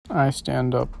I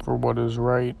stand up for what is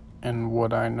right and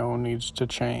what I know needs to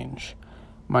change.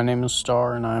 My name is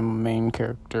Star, and I am a main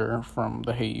character from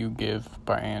The Hate You Give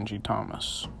by Angie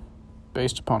Thomas.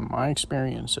 Based upon my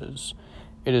experiences,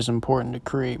 it is important to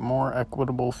create a more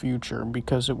equitable future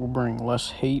because it will bring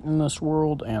less hate in this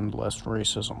world and less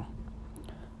racism.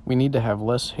 We need to have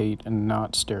less hate and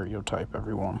not stereotype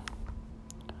everyone.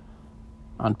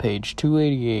 On page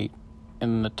 288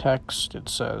 in the text, it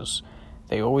says,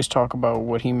 "They always talk about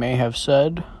what he may have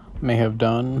said, may have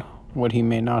done, what he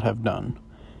may not have done.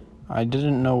 I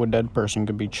didn't know a dead person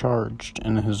could be charged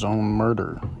in his own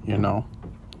murder, you know."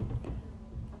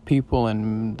 People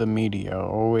in the media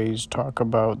always talk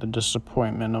about the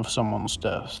disappointment of someone's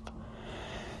death.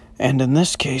 And in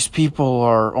this case, people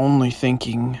are only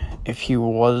thinking if he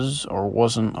was or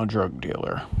wasn't a drug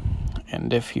dealer.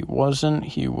 And if he wasn't,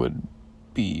 he would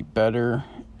be better.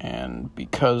 And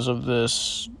because of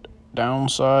this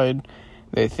downside,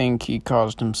 they think he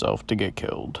caused himself to get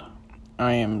killed.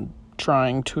 I am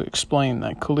trying to explain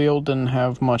that Khalil didn't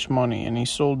have much money and he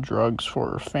sold drugs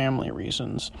for family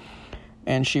reasons.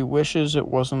 And she wishes it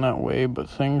wasn't that way, but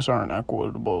things aren't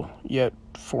equitable. Yet,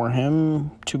 for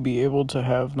him to be able to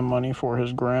have the money for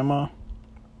his grandma,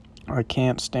 I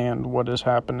can't stand what is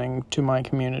happening to my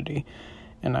community,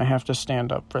 and I have to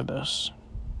stand up for this.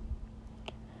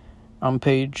 On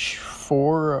page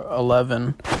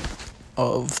 411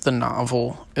 of the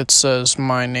novel, it says,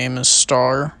 "My name is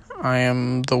Star. I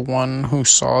am the one who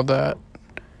saw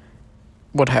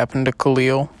what happened to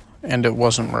Khalil, and it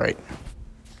wasn't right.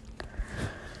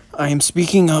 I am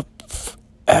speaking up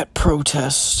at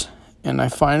protest, and I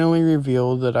finally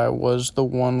revealed that I was the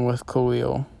one with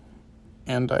Khalil,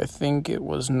 and I think it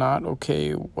was not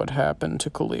okay what happened to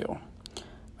Khalil.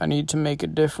 I need to make a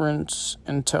difference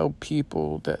and tell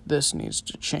people that this needs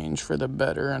to change for the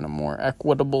better and a more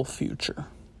equitable future.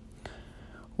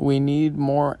 We need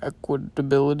more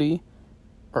equitable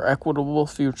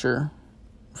future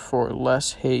for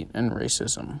less hate and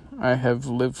racism. I have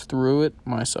lived through it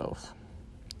myself.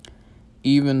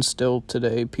 Even still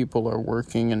today, people are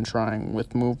working and trying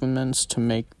with movements to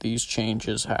make these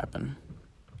changes happen."